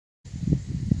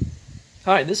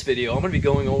Hi, in this video I'm going to be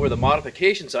going over the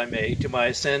modifications I made to my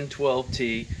Ascend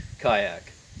 12T kayak.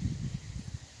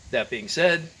 That being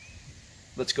said,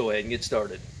 let's go ahead and get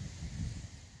started.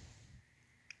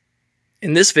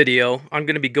 In this video I'm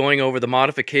going to be going over the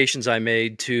modifications I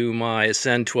made to my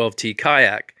Ascend 12T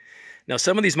kayak. Now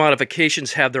some of these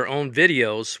modifications have their own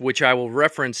videos, which I will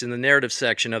reference in the narrative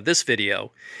section of this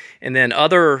video, and then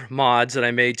other mods that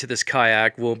I made to this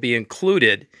kayak will be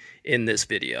included in this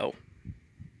video.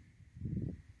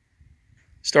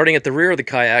 Starting at the rear of the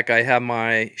kayak, I have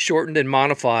my shortened and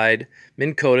modified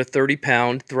Minn Kota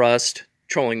 30-pound thrust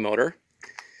trolling motor,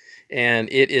 and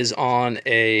it is on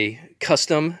a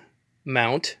custom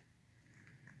mount.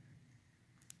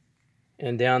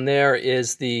 And down there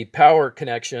is the power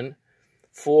connection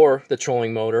for the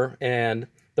trolling motor, and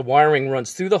the wiring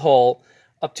runs through the hull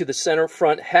up to the center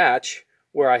front hatch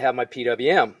where I have my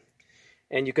PWM.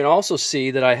 And you can also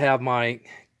see that I have my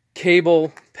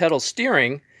cable pedal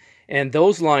steering, and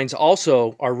those lines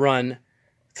also are run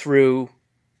through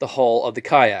the hull of the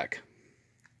kayak.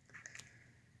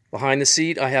 Behind the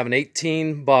seat I have an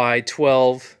 18 by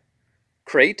 12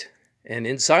 crate, and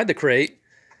inside the crate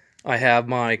I have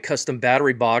my custom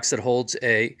battery box that holds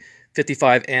a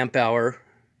 55 amp hour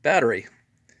battery.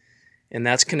 And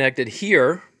that's connected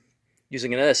here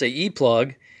using an SAE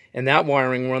plug, and that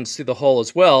wiring runs through the hull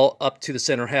as well up to the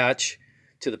center hatch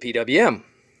to the PWM.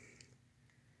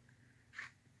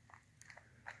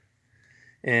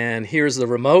 And here's the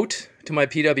remote to my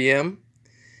PWM,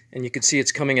 and you can see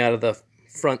it's coming out of the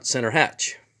front center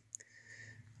hatch.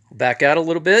 I'll back out a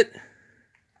little bit,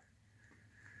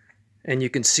 and you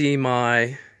can see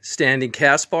my standing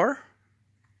cast bar.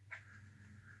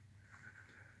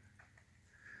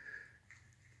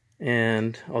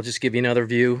 And I'll just give you another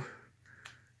view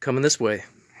coming this way.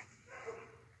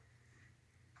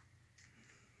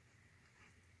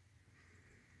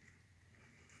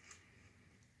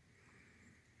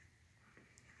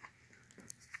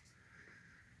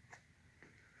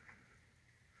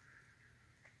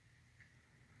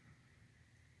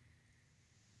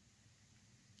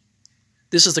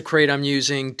 This is the crate I'm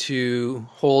using to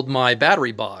hold my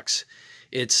battery box.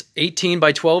 It's 18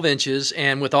 by 12 inches,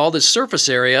 and with all this surface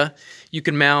area, you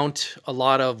can mount a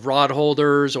lot of rod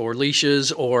holders or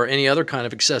leashes or any other kind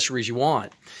of accessories you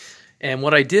want. And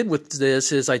what I did with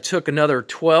this is I took another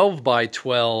 12 by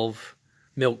 12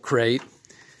 milk crate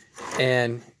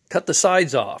and cut the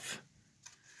sides off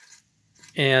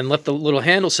and left the little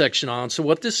handle section on. So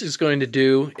what this is going to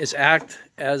do is act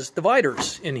as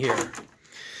dividers in here.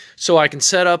 So I can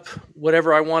set up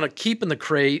whatever I want to keep in the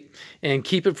crate and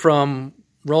keep it from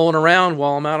rolling around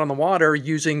while I'm out on the water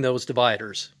using those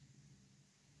dividers.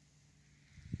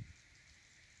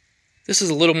 This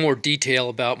is a little more detail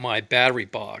about my battery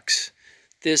box.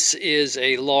 This is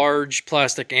a large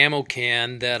plastic ammo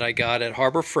can that I got at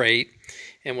Harbor Freight.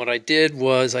 And what I did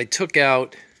was I took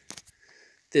out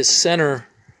this center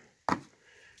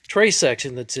tray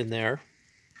section that's in there,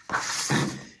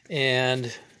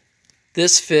 and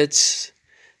this fits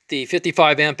the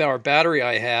 55 amp hour battery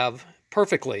I have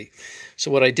perfectly.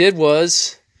 So what I did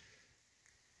was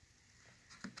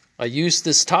I used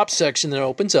this top section that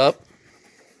opens up,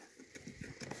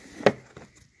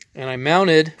 and I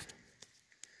mounted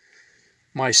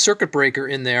my circuit breaker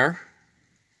in there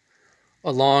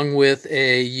along with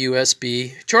a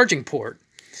USB charging port.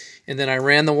 And then I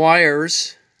ran the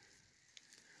wires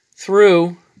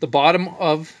through the bottom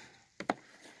of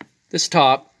this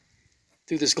top,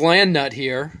 through this gland nut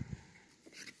here,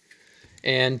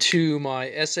 and to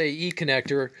my SAE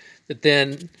connector that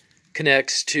then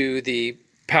connects to the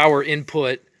power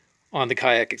input on the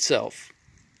kayak itself.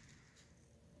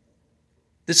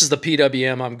 This is the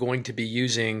PWM I'm going to be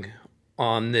using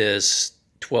on this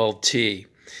 12T.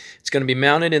 It's going to be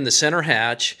mounted in the center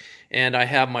hatch, and I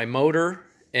have my motor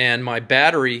and my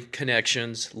battery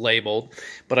connections labeled,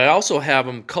 but I also have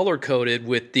them color-coded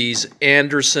with these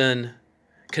Anderson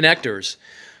connectors.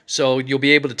 So you'll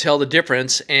be able to tell the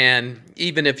difference, and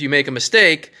even if you make a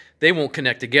mistake, they won't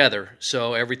connect together,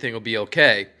 so everything will be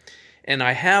okay. And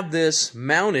I have this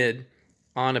mounted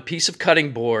on a piece of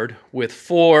cutting board with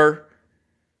 4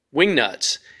 wing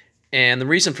nuts. And the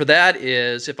reason for that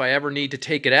is if I ever need to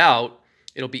take it out,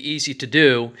 it'll be easy to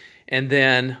do. And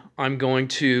then I'm going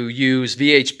to use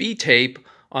VHB tape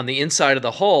on the inside of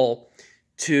the hull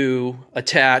to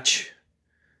attach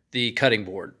the cutting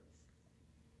board.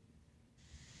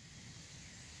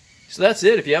 So that's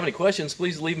it. If you have any questions,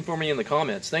 please leave them for me in the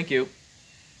comments. Thank you.